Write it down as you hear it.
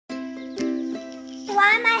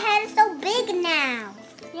my head is so big now?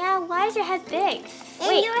 Yeah, why is your head big?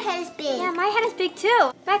 And your head is big. Yeah, my head is big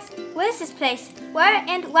too. Max, what is this place? Why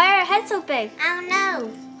are our heads so big? I don't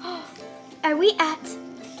know. Are we at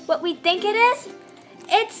what we think it is?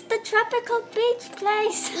 It's the tropical beach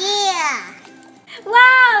place. Yeah.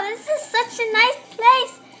 Wow, this is such a nice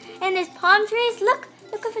place. And there's palm trees. Look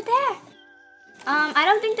over there. I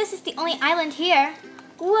don't think this is the only island here.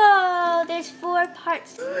 Whoa, there's 4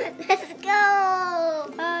 parts. Let's go.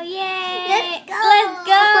 Oh, yay. Let's go. Let's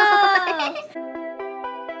go.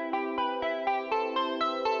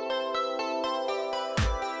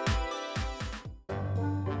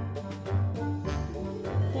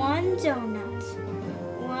 One donut.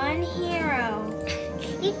 One hero.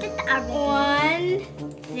 You did the already.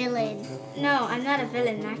 One Villain. No, I'm not a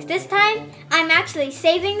villain, Max. This time, I'm actually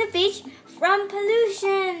saving the beach from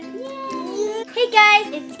pollution. Yay! Hey guys,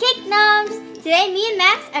 it's CakeNoms. Today, me and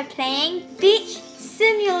Max are playing Beach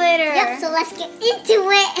Simulator. Yep, so let's get into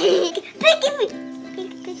it.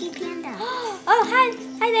 Piggy Panda. Oh, hi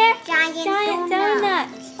there. Giant donut.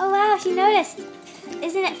 Oh wow, she noticed.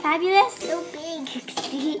 Isn't it fabulous? So big.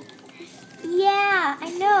 Yeah, I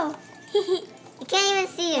know. You can't even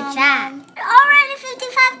see your chat. Already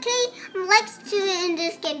 55k likes in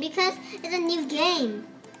this game because it's a new game.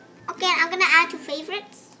 Okay, I'm gonna add to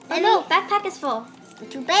favorites. Oh no, backpack is full.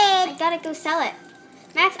 Too bad. I gotta go sell it.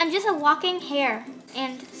 Max, I'm just a walking hare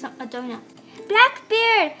and a donut.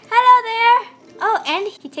 Blackbeard, hello there. Oh, and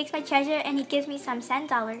he takes my treasure and he gives me some sand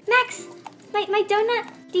dollars. Max, my donut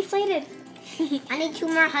deflated. I need 2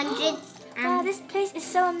 more hundreds. Wow, this place is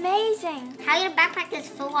so amazing. How your backpack is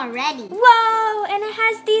full already? Whoa, and it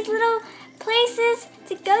has these little places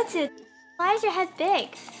to go to. Why is your head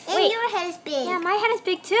big? And your head is big. Yeah, my head is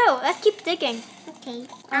big too. Let's keep digging. Okay.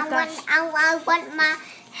 Oh, I want my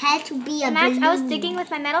head to be a Max, balloon. I was digging with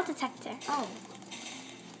my metal detector. Oh.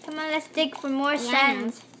 Come on, let's dig for more Yeah,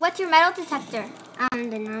 sand. What's your metal detector?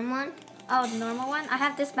 The normal one. Oh, the normal one? I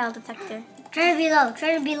have this metal detector. Treasure below,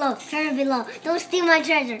 treasure below, treasure below. Don't steal my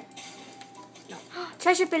treasure.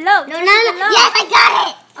 Treasure below. No, treasure no, no. below. Yes, I got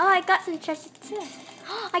it. Oh, I got some treasure too.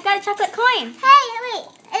 I got a chocolate coin. Hey, wait.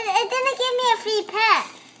 It didn't give me a free pet.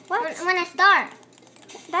 What? When I start.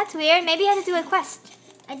 That's weird. Maybe you have to do a quest.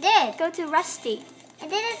 I did. Go to Rusty. I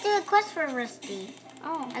didn't do a quest for Rusty.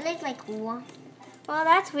 Oh. I like one. Well,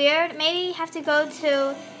 that's weird. Maybe you have to go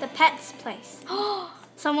to the pet's place.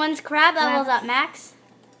 Someone's crab leveled up, Max.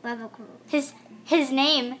 His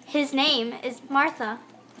name is Martha.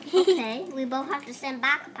 Okay, we both have the same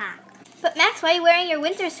backpack. But Max, why are you wearing your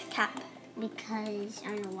winter's cap? Because I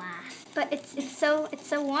don't know why. But it's so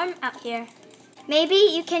warm out here. Maybe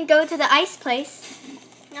you can go to the ice place.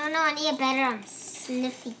 No, I need a better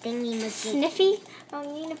sniffy thingy majiggy. Sniffy? Oh,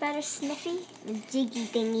 you need a better sniffy? Majiggy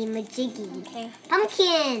thingy majiggy. Okay.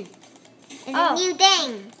 Pumpkin! It's a new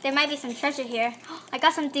thing. There might be some treasure here. I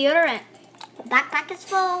got some deodorant. The backpack is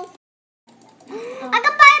full. I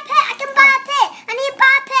can buy a pet! I can buy a pet! I need to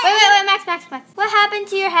buy a pet! Wait, Max. What happened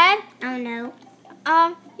to your head? I don't know.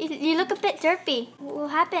 You look a bit derpy. What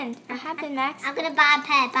happened? What happened, Max? I'm gonna buy a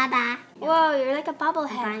pet. Bye-bye. Whoa, you're like a I'm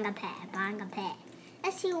bobblehead. buying a pet.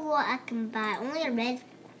 Let's see what I can buy. Only a red.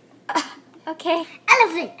 Okay.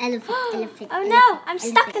 Elephant. Oh no, I'm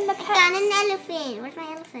stuck in the pets. Got an elephant. Where's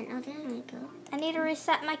my elephant? Oh, there we go. I need to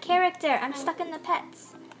reset my character. I'm stuck in the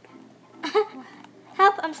pets.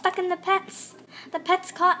 Help, I'm stuck in the pets. The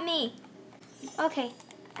pets caught me. Okay,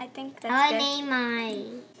 I think that's good. Name my...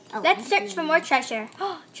 Oh, Let's search for more treasure.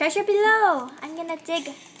 Treasure below. I'm gonna dig.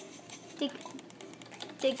 Okay.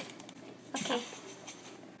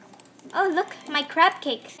 Oh, look, my crab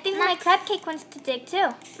cake. I think my crab cake wants to dig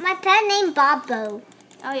too. My pet named Bobo.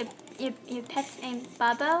 Oh, your pet's named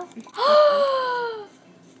Bobo?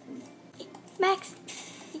 Max,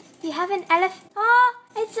 you have an elephant. Oh,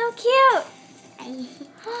 it's so cute.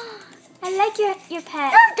 I like your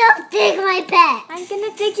pet. Don't dig my pet. I'm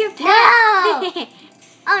gonna dig your pet. No.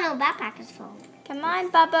 Oh no, backpack is full. Come on,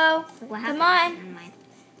 Bobo. Come on. Never mind.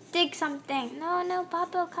 Dig something. No,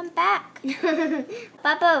 Bobo, come back.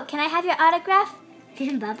 Bobo, can I have your autograph?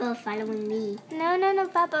 Bobo following me. No,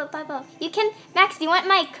 Bobo. You can, Max, do you want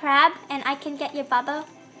my crab and I can get your Bobo?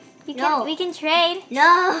 No. We can trade.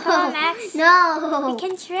 No. Come on, Max. No. We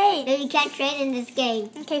can trade. No, you can't trade in this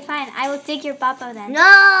game. Okay, fine. I will dig your Bobo then. No.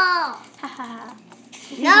 Haha.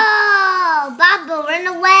 No. Bobo, run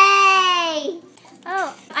away.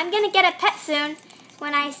 Oh, I'm gonna get a pet soon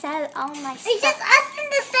when I sell all my stuff. It's just us in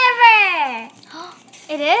the server.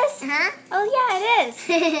 It is? Huh? Oh yeah, it is.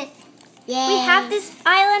 Yeah. We have this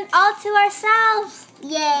island all to ourselves.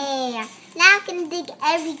 Yeah. Now I can dig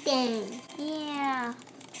everything. Yeah.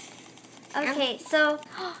 Okay, so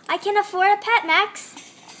I can afford a pet, Max.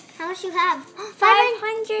 How much you have?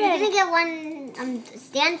 500. You're gonna get one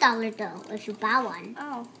stand dollar though if you buy one.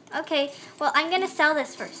 Oh, okay. Well, I'm gonna sell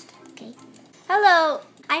this first. Okay. Hello,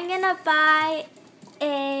 I'm gonna buy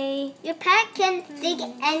a... Your pet can dig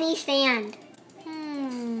any sand.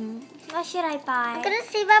 What should I buy? I'm gonna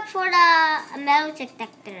save up for the metal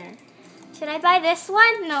detector. Should I buy this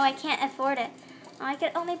one? No, I can't afford it. I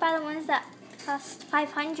can only buy the ones that cost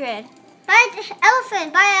 500. Buy the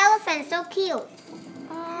elephant. Buy an elephant. So cute.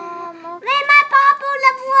 Okay. Wait, my Papa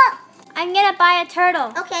level up. I'm gonna buy a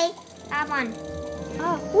turtle. Okay, have one.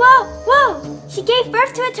 Oh, whoa! She gave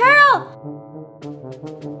birth to a turtle.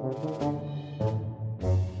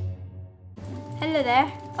 Hello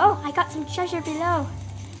there. Oh, I got some treasure below.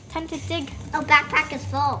 Time to dig. Oh, backpack is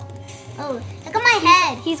full. Oh, look at my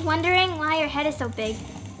head. He's wondering why your head is so big.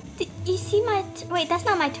 Did you see my... Wait, that's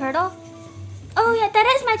not my turtle. Oh, yeah, that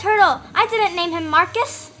is my turtle. I didn't name him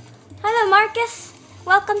Marcus. Hello, Marcus.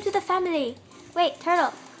 Welcome to the family. Wait,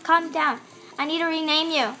 turtle, calm down. I need to rename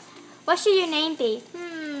you. What should your name be?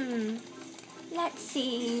 Let's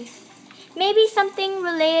see. Maybe something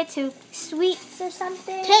related to sweets or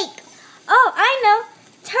something? Cake. Oh, I know.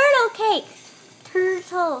 Turtle cake.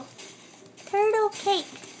 Turtle cake.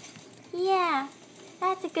 Yeah,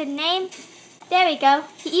 that's a good name. There we go.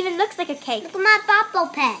 He even looks like a cake. Look at my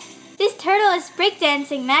Papa pet. This turtle is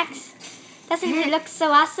breakdancing, Max. Doesn't he look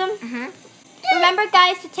so awesome? Remember,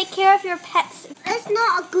 guys, to take care of your pets. It's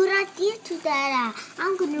not a good idea to do that.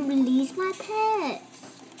 I'm gonna release my pets.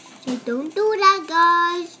 So don't do that,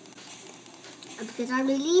 guys. Because I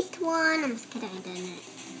released one. I'm just kidding. I didn't.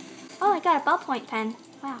 Oh, I got a ballpoint pen.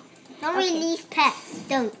 Wow. Don't Okay. release pets.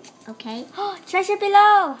 Don't. Okay? Treasure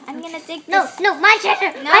below. I'm gonna dig this. No, my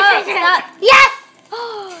treasure. No, my treasure. stop. Yes.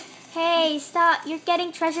 Hey, stop. You're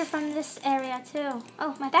getting treasure from this area, too.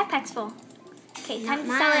 Oh, my backpack's full. Okay, time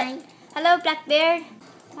to sell it. Hello, Blackbeard.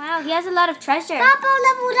 Wow, he has a lot of treasure. Papa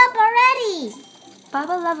leveled up already.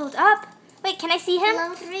 Bubba leveled up. Wait, can I see him?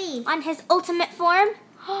 Level 3. On his ultimate form?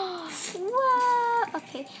 Whoa.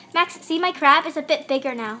 Okay, Max, see my crab is a bit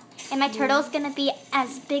bigger now. And my turtle's gonna be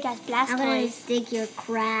as big as I'm gonna Blastoise. dig your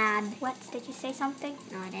crab. What? Did you say something?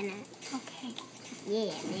 No, I didn't. Okay.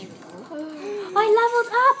 Yeah, there we go. I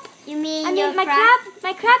leveled up. You mean I your mean,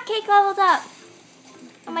 my crab cake leveled up.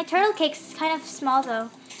 Oh, my turtle cake's kind of small though.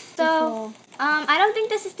 So, I don't think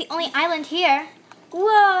this is the only island here.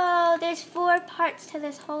 Whoa, there's 4 parts to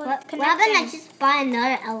this whole What connecting. happened? I just buy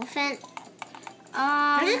another elephant.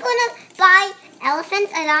 I'm just Um, gonna buy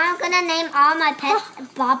elephants and I'm gonna name all my pets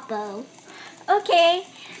Bobo. okay,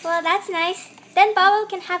 well that's nice. Then Bobo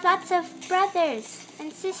can have lots of brothers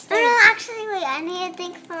and sisters. No, actually, wait. I need to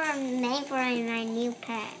think for a name for my new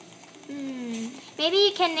pet. Maybe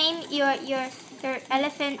you can name your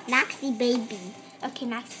elephant. Maxie Baby. Okay,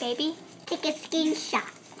 Max Baby. Take a screenshot.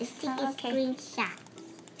 Just take a Okay. screenshot.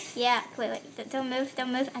 Yeah, wait, don't move.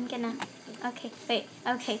 I'm gonna, okay, wait,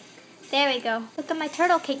 okay. There we go. Look at my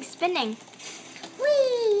turtle cake spinning.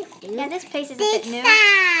 Whee! Yeah, this place is a Dig bit new.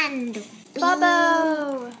 sand.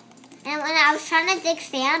 Bobo! And when I was trying to dig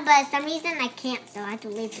sand, but for some reason I can't, so I have to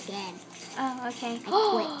leave again. Oh, okay.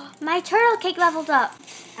 I quit. My turtle cake leveled up.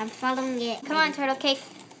 I'm following it. Come on, turtle cake.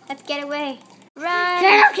 Let's get away. Run.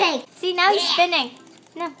 Turtle cake. See, now he's spinning.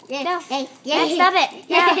 No, Yeah. no. Hey, Max, stop it.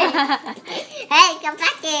 No. Hey, come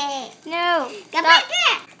back here. No. Come Stop. back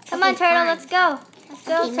here. Come on, Okay, turtle, fine. let's go. Let's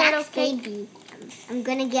go, Okay, turtle Max cake. Baby. I'm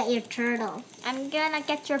gonna get your turtle. I'm gonna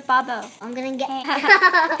get your Bobo. I'm gonna get. Hey.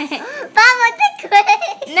 Baba, the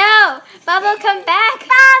quit. No! Bobo, come back.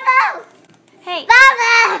 Baba. Hey.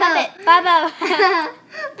 Baba. Stop it. Bobo.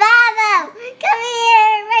 Baba, come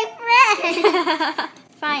here, my friend.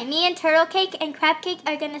 Fine. Me and turtle cake and crab cake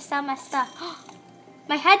are gonna sell my stuff.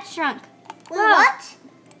 My head shrunk. Wait, Whoa. what?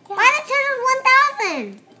 Yeah. Why the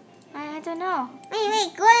turtle 1,000? I don't know.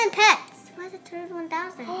 Wait, go in pets. Why the turtle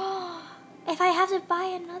 1,000? If I have to buy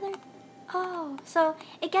another... Oh, so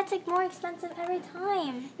it gets like more expensive every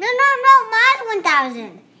time. No, mine's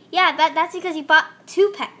 1,000. Yeah, that's because you bought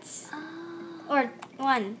 2 pets. Or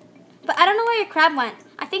 1. But I don't know where your crab went.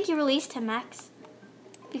 I think you released him, Max.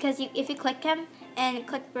 Because if you click him and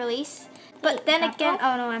click release. But Wait, then Papa? again...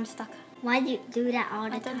 Oh no, I'm stuck. Why do you do that all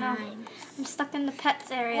the I don't time? know. I'm stuck in the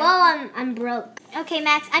pets area. Well, I'm broke. Okay,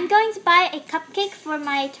 Max, I'm going to buy a cupcake for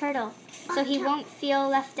my turtle. So he won't feel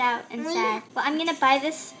left out and sad. Well, I'm going to buy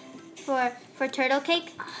this for turtle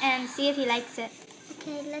cake and see if he likes it.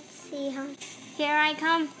 Okay, let's see how. Here I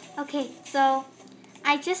come. Okay, so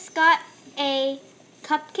I just got a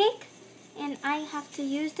cupcake and I have to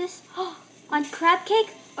use this on crab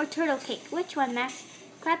cake or turtle cake. Which one, Max?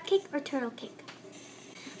 Crab cake or turtle cake?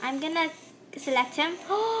 I'm gonna select him.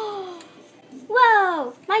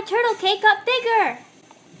 Whoa! My turtle cake got bigger.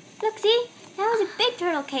 Look, see? That was a big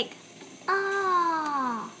turtle cake.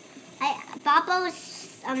 Oh,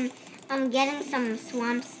 Papa's getting some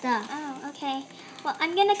swamp stuff. Oh, okay. Well,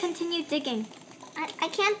 I'm gonna continue digging. I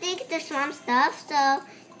can't dig the swamp stuff, so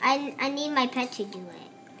I need my pet to do it.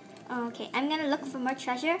 Oh, okay. I'm gonna look for more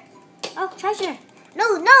treasure. Oh, treasure! No!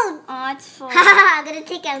 Oh, it's full. I'm gonna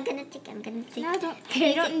take it. No,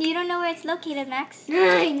 you don't know where it's located, Max.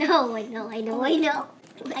 I know.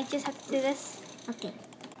 I just have to do this. Okay.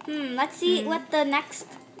 Let's see what the next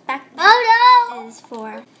backpack Oh is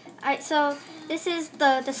for. Alright, so this is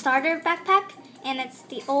the starter backpack, and it's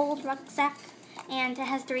the old rucksack, and it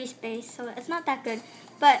has 3 space, so it's not that good.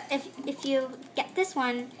 But if you get this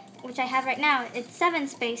one, which I have right now, it's 7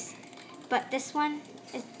 space. But this one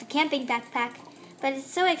is the camping backpack. But it's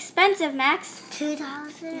so expensive, Max.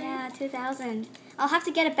 2,000. Yeah, 2,000. I'll have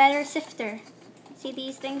to get a better sifter. See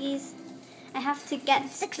these thingies? I have to get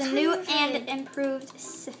the new and improved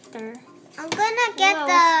sifter. I'm gonna get Whoa,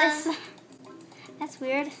 the. what's this? That's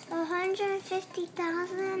weird.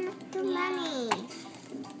 150,000 too many.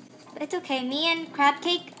 It's okay. Me, crab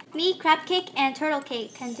cake, and turtle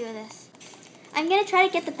cake can do this. I'm gonna try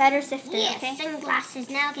to get the better sifter. Yes, Okay. sunglasses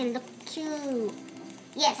now can look cute.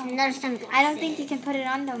 Yes, another sunglasses. I don't think you can put it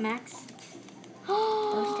on though, Max.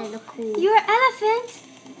 Those they look cool. Your elephant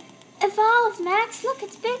evolved, Max. Look,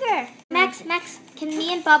 it's bigger. Max, can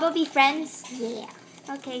me and Bobo be friends? Yeah.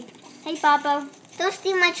 Okay. Hey, Bobo. Don't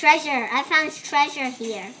steal my treasure. I found treasure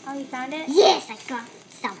here. Oh, you found it? Yes, I got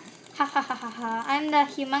some. Ha ha ha ha ha. I'm the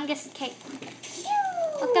humongous cake.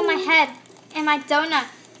 Look at my head and my donut.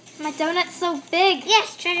 My donut's so big.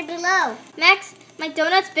 Yes, treasure below. Max, my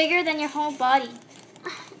donut's bigger than your whole body.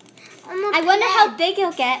 I wonder how big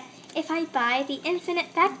it'll get if I buy the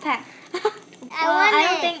infinite backpack. I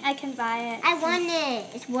don't think I can buy it. I want it.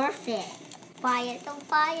 It's worth it. Buy it. Don't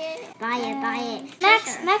buy it. Buy it.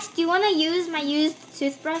 Max, do you want to use my used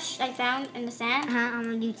toothbrush I found in the sand? I'm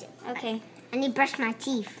gonna use it. Okay. I need to brush my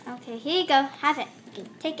teeth. Okay, here you go. Have it. Okay,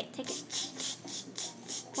 take it.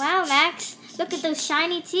 Wow, Max. Look at those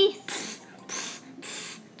shiny teeth.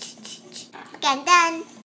 Okay, I'm done.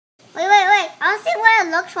 Wait. I want to see what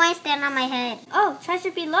it looks when I stand on my head. Oh,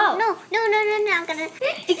 treasure below. No. I'm gonna.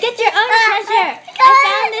 You get your own treasure. I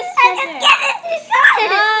found this treasure. Get it.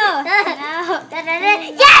 No.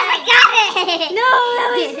 Yes, I got it. No,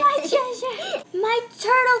 that was my treasure. My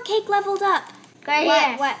turtle cake leveled up. Right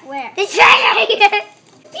here. What? Where? The treasure here.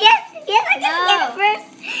 Yes, I got to get it first.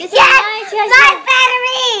 This is my treasure. My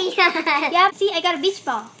battery. Yep. See, I got a beach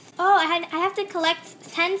ball. Oh, I have to collect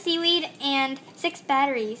 10 seaweed and 6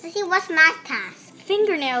 batteries. Let's see, what's my task?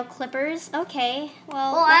 Fingernail clippers. Okay.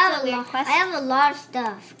 Well, I that's have a weird quest. I have a lot of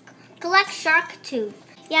stuff. Collect shark tooth.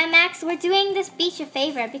 Yeah, Max, we're doing this beach a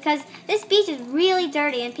favor because this beach is really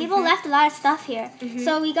dirty and people left a lot of stuff here.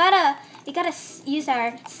 So we gotta use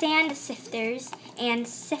our sand sifters and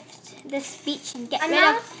sift this beach and get rid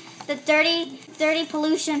of the dirty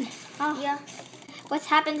pollution. Oh, Yeah. What's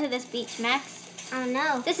happened to this beach, Max? I don't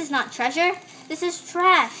know. This is not treasure. This is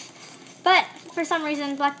trash. But for some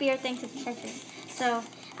reason, Blackbeard thinks it's treasure. So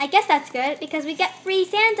I guess that's good because we get free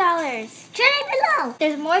sand dollars. Treasure below.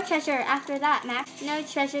 There's more treasure after that, Max. No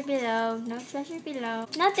treasure below. No treasure below.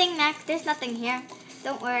 Nothing, Max. There's nothing here.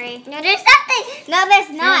 Don't worry. No, there's something. No, there's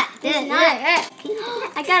not. There's not.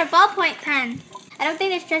 I got a ballpoint pen. I don't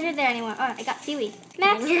think there's treasure there anymore. Oh, I got seaweed.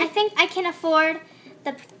 Max, I think I can afford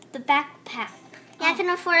the backpack. Yeah, I can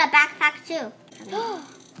afford a backpack too.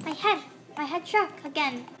 My head shrunk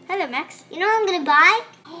again. Hello, Max. You know what I'm gonna buy?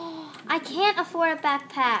 I can't afford a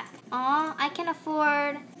backpack. Aw, I can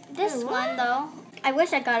afford this one though. I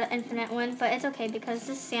wish I got an infinite one, but it's okay because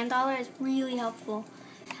this sand dollar is really helpful.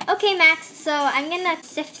 Okay, Max, so I'm gonna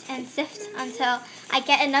sift until I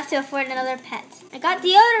get enough to afford another pet. I got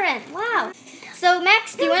deodorant. Wow. So,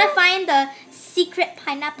 Max, do you want to find the secret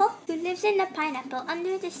pineapple? Who lives in a pineapple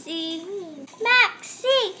under the sea?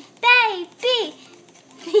 Maxie, baby.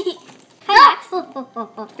 Hi, Max.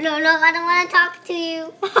 No, I don't want to talk to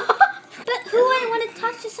you. But who would want to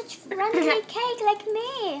talk to such friendly cake like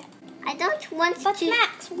me? I don't want But to.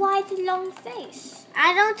 Max, why the long face?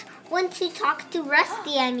 I don't want to talk to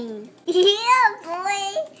Rusty. I mean. Yeah,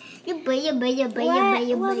 boy. Yeah,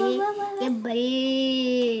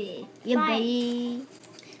 boy.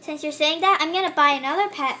 Since you're saying that, I'm gonna buy another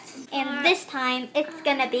pet, and this time it's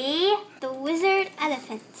gonna be the wizard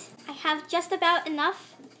elephant. I have just about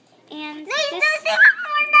enough, and No, another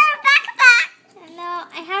backpack. no,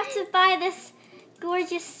 I have to buy this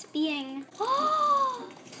gorgeous being. Whoa!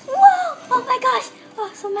 Oh my gosh! Oh,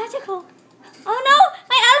 so magical! Oh no!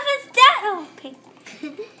 My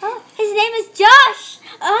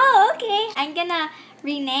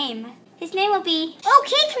rename. His name will be... Oh,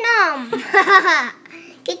 CakeNom!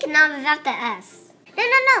 CakeNom is after S.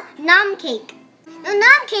 No. Nom cake. No,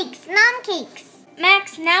 nom cakes. Nom cakes.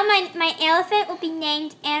 Max, now my elephant will be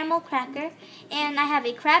named Animal Cracker, and I have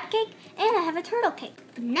a crab cake, and I have a turtle cake.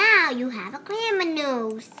 But now you have a grandma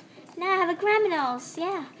nose. Now I have a graminos,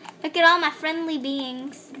 yeah. Look at all my friendly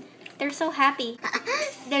beings. They're so happy.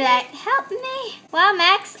 They're like, help me. Wow,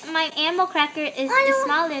 Max, my Animal Cracker is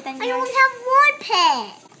smaller than yours. I only have one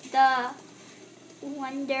pet. The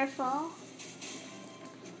wonderful.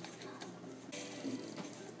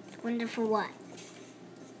 Wonderful what?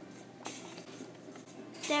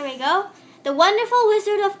 There we go. The Wonderful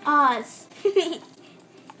Wizard of Oz.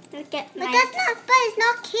 Look at But it's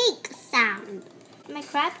not cake sound. My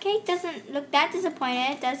crab cake doesn't look that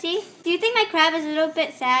disappointed, does he? Do you think my crab is a little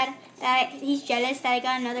bit sad that he's jealous that I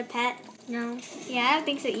got another pet? No. Yeah, I don't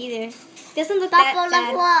think so either. Doesn't look Boppo, that sad.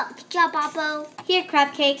 level up. Good job, Boppo. Here,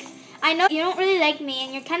 crab cake. I know you don't really like me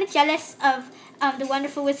and you're kind of jealous of the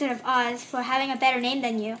Wonderful Wizard of Oz for having a better name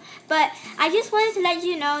than you. But I just wanted to let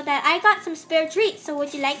you know that I got some spare treats, so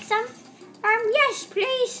would you like some? Yes,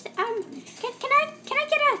 please. Can I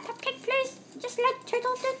get a cupcake, please? Just like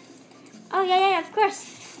Turtle did? Oh, yeah, of course.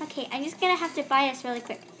 Okay, I'm just gonna have to buy this really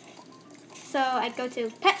quick. So I go to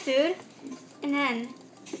pet food, and then,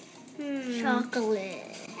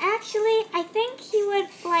 Chocolate. Actually, I think he would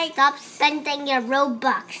like... Stop spending your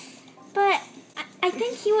Robux. But I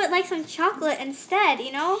think he would like some chocolate instead,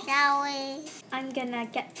 you know? Shall we? I'm gonna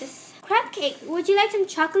get this crab cake. Would you like some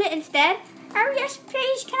chocolate instead? Oh, yes,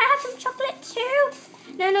 please. Can I have some chocolate too?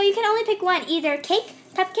 No, you can only pick one. Either cake,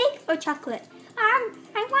 cupcake, or chocolate. I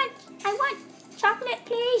want chocolate,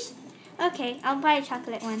 please. Okay, I'll buy a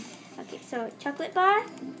chocolate one. Okay, so chocolate bar.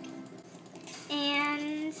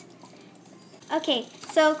 And... Okay,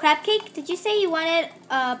 so crab cake, did you say you wanted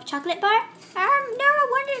a chocolate bar? No, I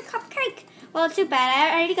wanted a cupcake. Well, too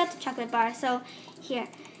bad. I already got the chocolate bar. So, here.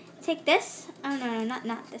 Take this. Oh, no,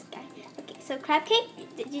 not this guy. Okay, so crab cake,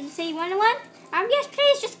 did you say you wanted one? Yes,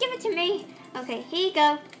 please, just give it to me. Okay, here you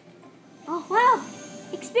go. Oh, wow.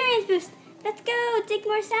 Experience boost. Let's go, dig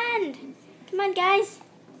more sand. Come on, guys.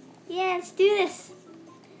 Yeah, let's do this.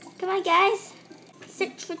 Come on, guys.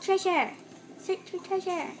 Search for treasure. Search for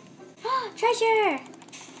treasure. Oh, treasure.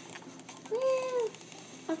 Woo.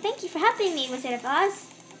 Well, thank you for helping me, Wizard of Oz.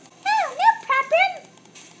 Oh, no problem.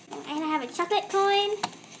 Oh, and I have a chocolate coin.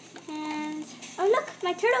 And, oh look,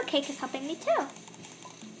 my turtle cake is helping me too.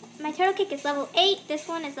 My turtle cake is level 8. This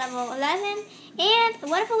one is level 11. And the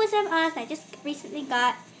Wonderful Wizard of Oz I just recently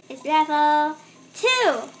got is level 2.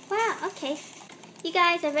 Wow, okay. You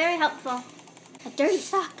guys are very helpful. A dirty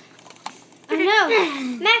sock. Oh no.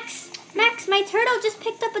 Max, my turtle just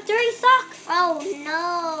picked up a dirty sock. Oh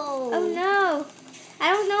no. Oh no.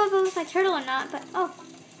 I don't know if it was my turtle or not, but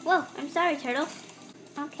whoa, I'm sorry, turtle.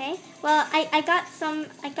 Okay. Well, I got some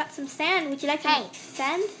sand. Would you like some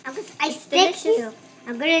sand? I stick you.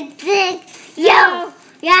 I'm gonna dig you. No.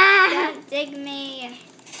 Yeah. Don't dig me.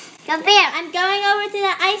 Come here. I'm going over to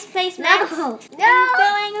the ice place, Max. No. I'm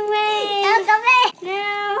going away. No, come here.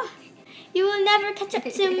 No. You will never catch up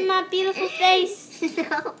to my beautiful face.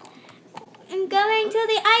 No. I'm going to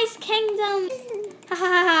the ice kingdom. Ha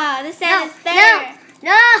ha ha. The sand is there.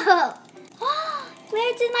 No.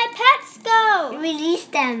 Where did my pets go? Release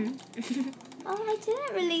them. Oh, I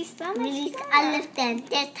didn't release them. Release all of them.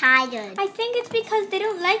 They're tired. I think it's because they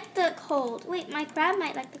don't like the cold. Wait, my crab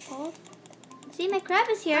might like the cold. See, my crab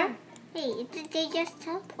is here. Hey, they just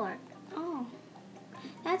teleport. Oh,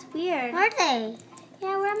 that's weird. Where are they?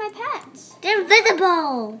 Yeah, where are my pets? They're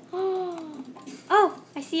invisible. Oh,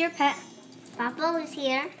 I see your pet. Boppo is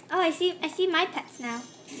here. Oh, I see my pets now.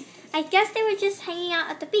 I guess they were just hanging out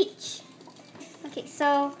at the beach. Okay,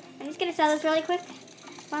 so I'm just gonna sell this really quick.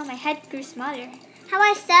 Wow, my head grew smaller. How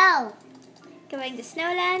I sell? Going to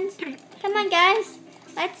Snowland. Come on, guys.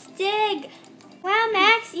 Let's dig. Wow,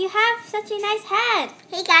 Max, you have such a nice head.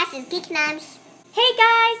 Hey, guys, it's CakeNoms. Hey,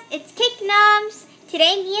 guys, it's CakeNoms.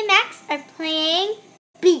 Today, me and Max are playing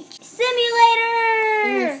Beach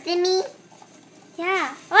Simulator. Simmy?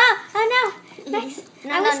 Yeah. Wow. Oh, no. Max,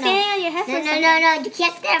 I was standing on your head for a second. No. You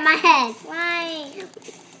can't stare at my head. Why?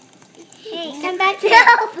 Hey, come back here.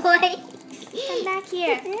 No, boy. Come back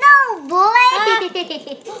here. No, boy. I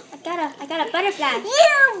got a butterfly.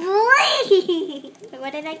 You, boy. Wait,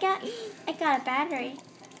 what did I get? I got a battery.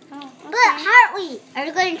 Oh, okay. But how are we? Are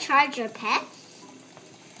you going to charge your pets?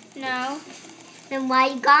 No. Then why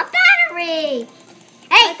you got battery?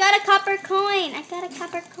 Hey! I got a copper coin.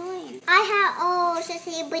 I have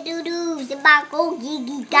sissy badoo ziba go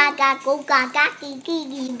gigi gaga go gaga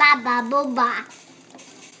gigi baba boba.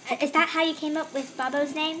 Is that how you came up with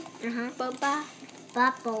Babbo's name? Boba?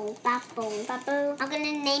 Babbo. Babbo? I'm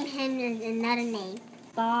gonna name him another name.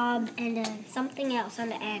 Bob and something else on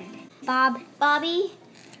the end. Bobby?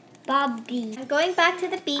 Bobby. I'm going back to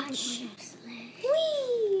the beach.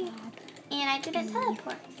 Whee! And I didn't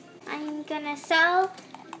teleport. I'm gonna sell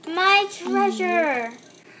my treasure.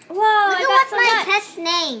 Whoa, I got so my much. pet's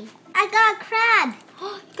name? I got a crab.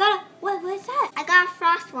 What is that? I got a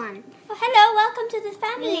frost one. Oh, hello, welcome to the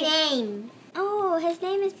family. Name. Oh, his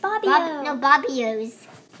name is Bobbio. No, Bobbio's.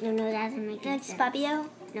 No, that doesn't make sense. That's Bobbio?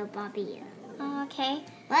 No, Bobbio. Oh, okay.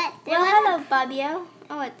 What? Well, hello, Bobbio.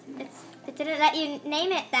 Oh, it didn't let you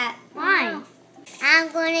name it that. Why? Oh.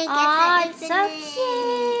 I'm gonna get the infinite. so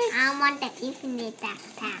cute. I want the infinite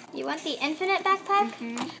backpack. You want the infinite backpack?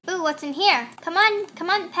 Ooh, what's in here? Come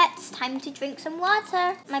on, pets. Time to drink some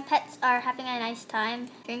water. My pets are having a nice time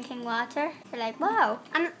drinking water. They're like, wow,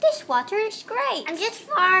 this water is great. I'm just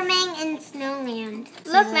farming in Snowland.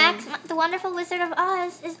 Look, Max, the wonderful Wizard of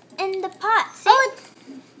Oz is in the pot. See? Oh,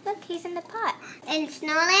 look, he's in the pot. In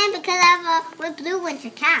Snowland because I have a blue winter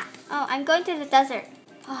cap. Oh, I'm going to the desert.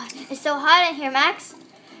 Oh, it's so hot in here, Max.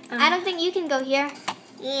 I don't think you can go here.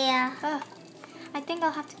 Yeah. Oh, I think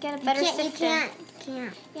I'll have to get a better sifter. You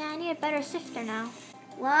can't. Yeah, I need a better sifter now.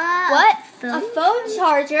 What? A phone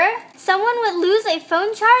charger? Someone would lose a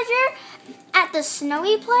phone charger at the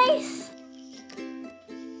snowy place?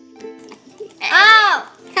 Ow!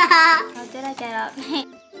 How did I get up?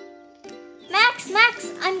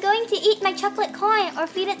 Max, I'm going to eat my chocolate coin or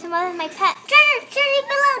feed it to one of my pets.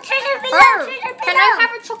 Treasure below. Can I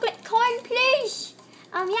have a chocolate coin, please?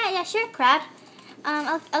 Yeah, sure, Crab.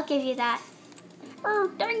 I'll give you that.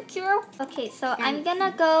 Oh, thank you. Okay, so I'm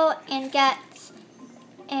gonna go and get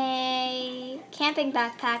a camping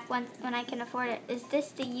backpack when I can afford it. Is this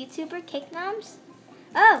the YouTuber CakeNoms?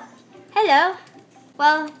 Oh, hello.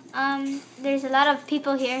 Well, there's a lot of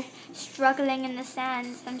people here struggling in the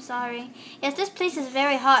sands. I'm sorry. Yes, this place is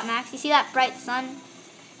very hot, Max. You see that bright sun?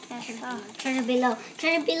 Yes. Oh. Treasure below.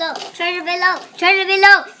 Treasure below. Treasure below. Treasure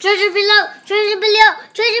below. Treasure below. Treasure below.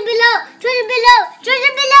 Treasure below. Treasure below.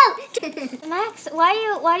 Treasure below. Max, why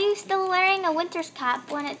are you still wearing a winter's cap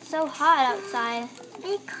when it's so hot outside?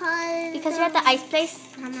 Because you're at the ice place?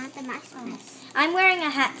 I'm at the ice place. I'm wearing a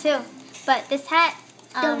hat too, but this hat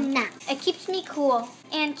donut. It keeps me cool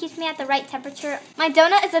and keeps me at the right temperature. My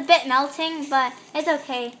donut is a bit melting, but it's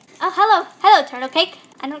okay. Oh, hello, Turtle Cake.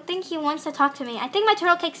 I don't think he wants to talk to me. I think my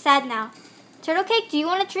Turtle Cake's sad now. Turtle Cake, do you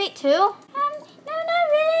want a treat too? No, not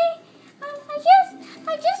really.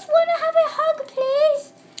 I just want to have a hug,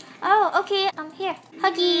 please. Oh, okay. Here.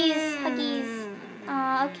 Huggies.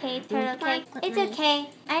 Oh, okay, Turtle Cake. It's okay.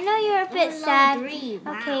 I know you're a bit sad.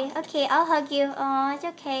 Okay, I'll hug you. Oh, it's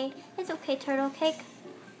okay. It's okay, Turtle Cake.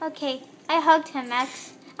 Okay, I hugged him,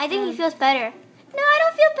 Max. I think he feels better. No, I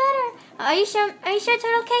don't feel better. Are you sure,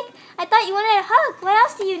 Turtle Cake? I thought you wanted a hug. What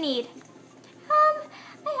else do you need? I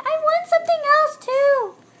want something else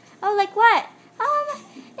too. Oh, like what?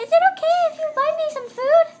 Is it okay if you buy me some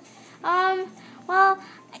food? Well,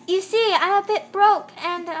 you see, I'm a bit broke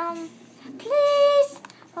and, please.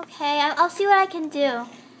 Okay, I'll see what I can do.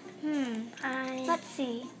 Let's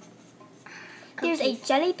see. There's a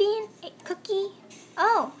jelly bean, a cookie.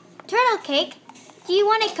 Oh, Turtle Cake, do you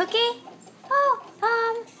want a cookie?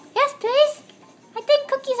 Oh, yes, please. I think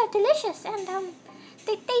cookies are delicious and,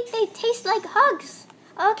 they taste like hugs.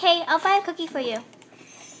 Okay, I'll buy a cookie for you.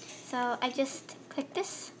 So I just click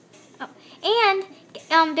this. Oh,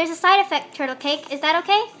 and there's a side effect, Turtle Cake. Is that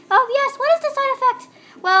okay? Oh, yes, what is the side effect?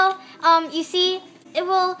 Well, you see, it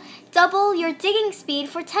will double your digging speed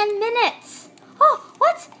for 10 minutes. Oh,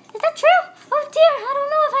 what? Is that true? Oh, dear, I don't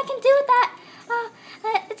know if I can do that.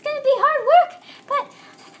 It's going to be hard work, but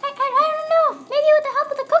I don't know. Maybe with the help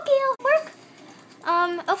of the cookie it'll work.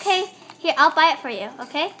 Okay. Here, I'll buy it for you,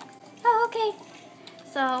 okay? Oh, okay.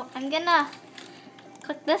 So, I'm going to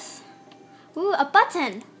click this. Ooh, a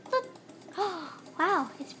button. Look. Oh, wow,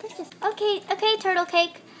 it's purchased. Okay, Turtle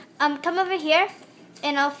Cake. Come over here,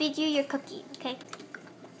 and I'll feed you your cookie, okay?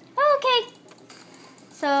 Okay.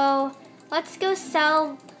 So, let's go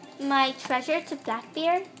sell my treasure to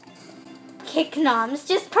Blackbeard. CakeNoms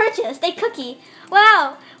just purchased a cookie.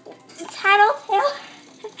 Wow, Tattletale,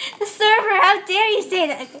 the server, how dare you say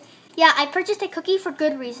that? Okay. Yeah, I purchased a cookie for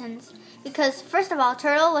good reasons. Because, first of all,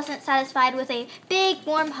 Turtle wasn't satisfied with a big,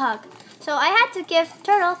 warm hug. So I had to give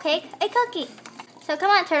Turtle Cake a cookie. So come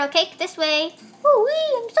on, Turtle Cake, this way.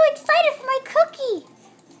 Woo-wee, I'm so excited for my cookie.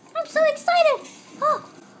 I'm so excited. Oh,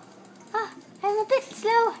 I'm a bit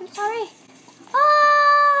slow, I'm sorry.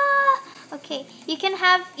 Okay, you can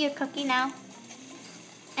have your cookie now.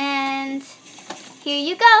 And Here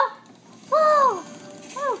you go. Whoa!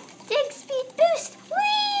 Oh, dig speed boost.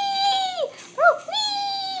 Whee! Oh,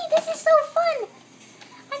 whee! This is so fun.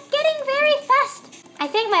 I'm getting very fast. I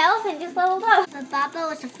think my elephant just leveled up. But Baba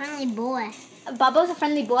was a friendly boy. Babo's a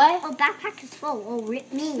friendly boy? Oh, backpack is full. Oh,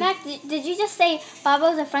 rip me. Max, did you just say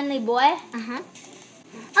Babo's a friendly boy? Uh-huh.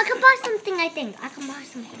 I can buy something, I think. I can buy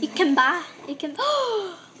something. You can buy. You can.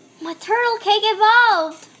 My turtle cake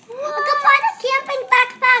evolved. I can buy the camping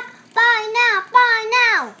backpack. Buy now. Buy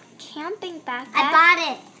now. Camping backpack? I bought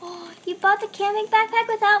it. Oh, you bought the camping backpack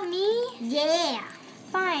without me? Yeah.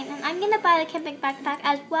 Fine, and I'm gonna buy the camping backpack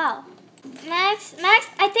as well. Max,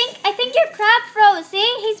 I think your crab froze.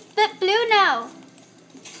 See, he's a bit blue now.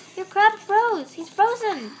 Your crab froze. He's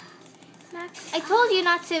frozen. Max, I told you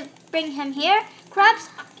not to bring him here. Crabs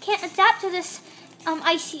can't adapt to this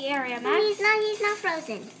icy area, Max. He's not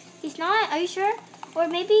frozen. He's not? Are you sure? Or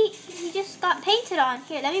maybe he just got painted on.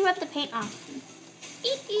 Here, let me rub the paint off.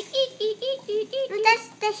 He's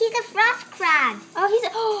a frost crab.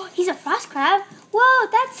 Oh, he's a frost crab. Whoa,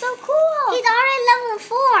 that's so cool. He's already level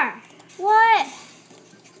 4. What?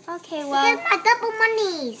 Okay, well. Here's my double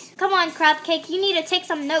monies. Come on, Crab Cake. You need to take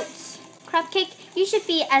some notes. Crab Cake, you should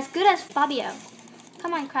be as good as Fabio.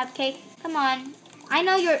 Come on, Crab Cake. Come on. I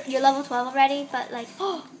know you're level 12 already, but like,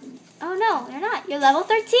 oh no, you're not. You're level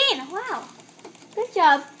 13. Wow. Good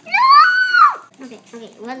job. No! Okay.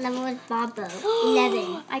 What level was Bobo?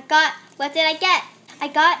 11. What did I get? I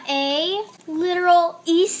got a literal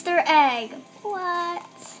Easter egg. What?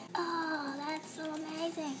 Oh, that's so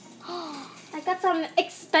amazing. I got some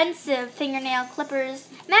expensive fingernail clippers.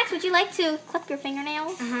 Max, would you like to clip your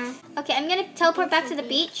fingernails? Uh-huh. Okay, I'm going to teleport back to the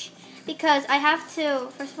beach because I have to,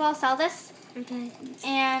 first of all, sell this. Okay.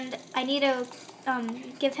 And I need to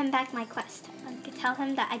give him back my quest. I can tell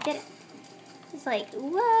him that I did it. He's like,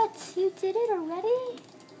 what? You did it already?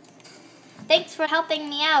 Thanks for helping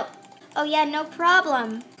me out. Oh yeah, no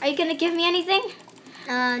problem. Are you going to give me anything?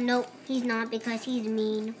 Nope, he's not because he's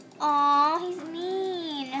mean. Aw, he's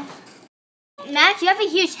mean. Max, you have a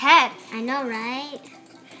huge head. I know, right?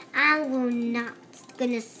 I'm not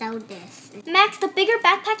gonna sell this. Max, the bigger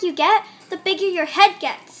backpack you get, the bigger your head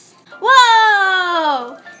gets.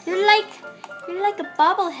 Whoa! You're like a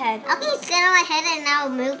bobblehead. Okay, stand on my head and I'll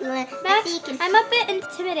move. Max, I'm a bit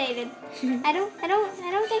intimidated. I don't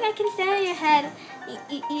think I can stand on your head.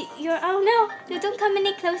 You're oh no, don't come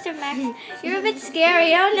any closer, Max. You're a bit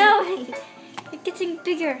scary. Oh no, you're getting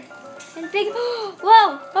bigger and bigger.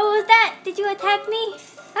 Whoa! What was that? Did you attack me?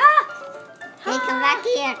 Ah! Hey, come back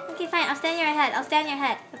here. Okay, fine. I'll stand on your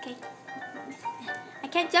head. Okay. I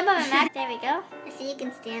can't jump on it, Max. There we go. I see you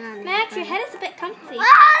can stand on it. Max, your head is a bit comfy.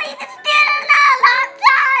 Oh, you can stand on that a long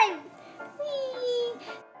time. Whee!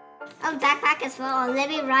 Oh, backpack is full. Let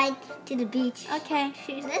me ride to the beach. Okay.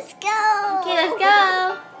 Let's go. Okay, let's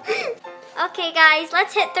go. Okay, guys,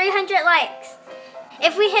 let's hit 300 likes.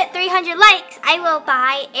 If we hit 300 likes, I will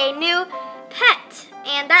buy a new pet.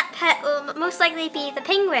 And that pet will most likely be the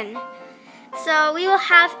penguin. So we will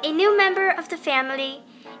have a new member of the family.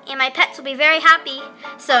 And my pets will be very happy.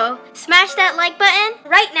 So smash that like button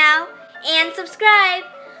right now and subscribe.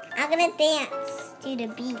 I'm gonna dance to the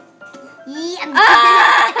beat. Yeah.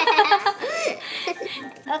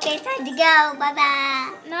 Okay, it's time to go.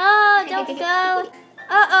 Bye-bye. No, don't go.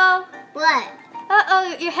 Uh-oh. What?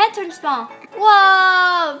 Uh-oh, your head turned small.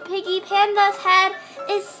 Whoa, Piggy Panda's head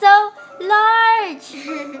is so large.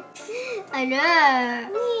 I know.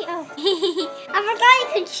 Oh. I forgot you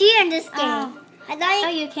can cheer in this game. Oh.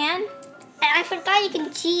 You can? I forgot you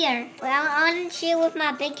can cheer. Well, I want to cheer with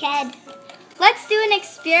my big head. Let's do an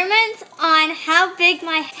experiment on how big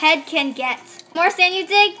my head can get. The more sand you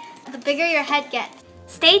dig, the bigger your head gets.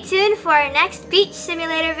 Stay tuned for our next beach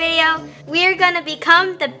simulator video. We're gonna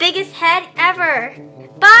become the biggest head ever.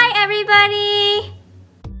 Bye, everybody!